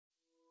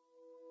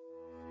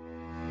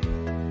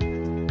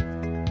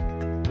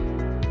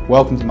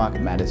Welcome to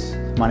Market Matters.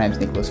 My name is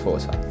Nicholas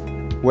Forsyth.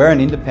 We're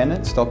an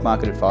independent stock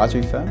market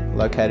advisory firm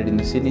located in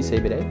the Sydney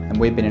CBD, and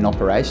we've been in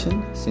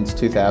operation since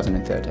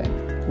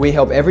 2013. We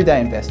help everyday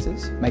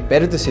investors make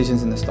better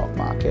decisions in the stock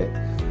market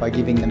by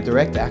giving them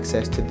direct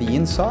access to the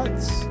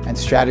insights and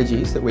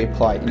strategies that we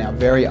apply in our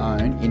very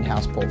own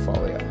in-house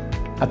portfolio.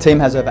 Our team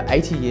has over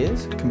 80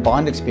 years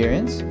combined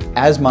experience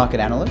as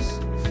market analysts,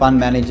 fund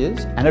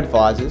managers and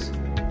advisors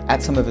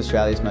at some of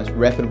Australia's most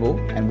reputable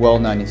and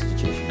well-known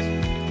institutions.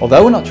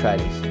 Although we're not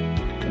traders,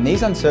 in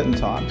these uncertain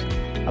times,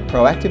 a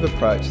proactive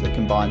approach that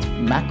combines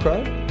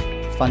macro,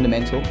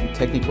 fundamental and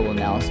technical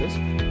analysis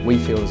we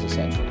feel is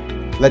essential.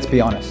 Let's be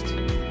honest,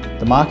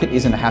 the market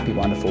isn't a happy,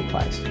 wonderful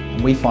place,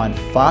 and we find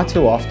far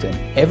too often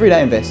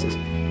everyday investors,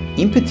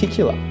 in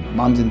particular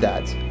mums and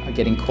dads, are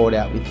getting caught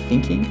out with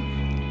thinking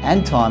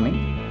and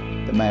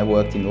timing that may have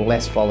worked in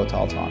less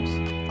volatile times.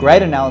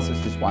 Great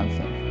analysis is one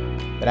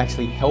thing, but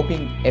actually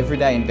helping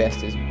everyday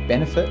investors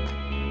benefit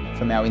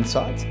from our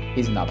insights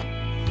is another.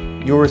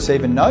 You'll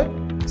receive a note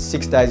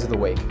 6 days of the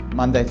week,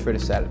 Monday through to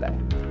Saturday.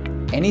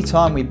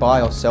 Anytime we buy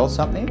or sell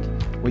something,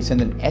 we send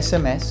an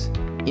SMS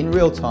in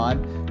real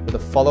time with a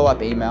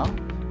follow-up email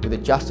with a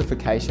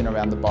justification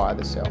around the buy or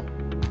the sell.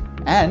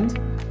 And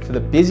for the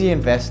busy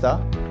investor,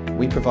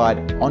 we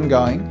provide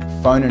ongoing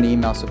phone and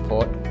email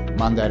support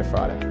Monday to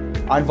Friday.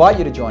 I invite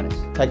you to join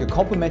us. Take a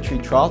complimentary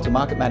trial to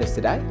Market Matters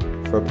today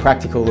for a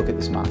practical look at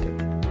this market.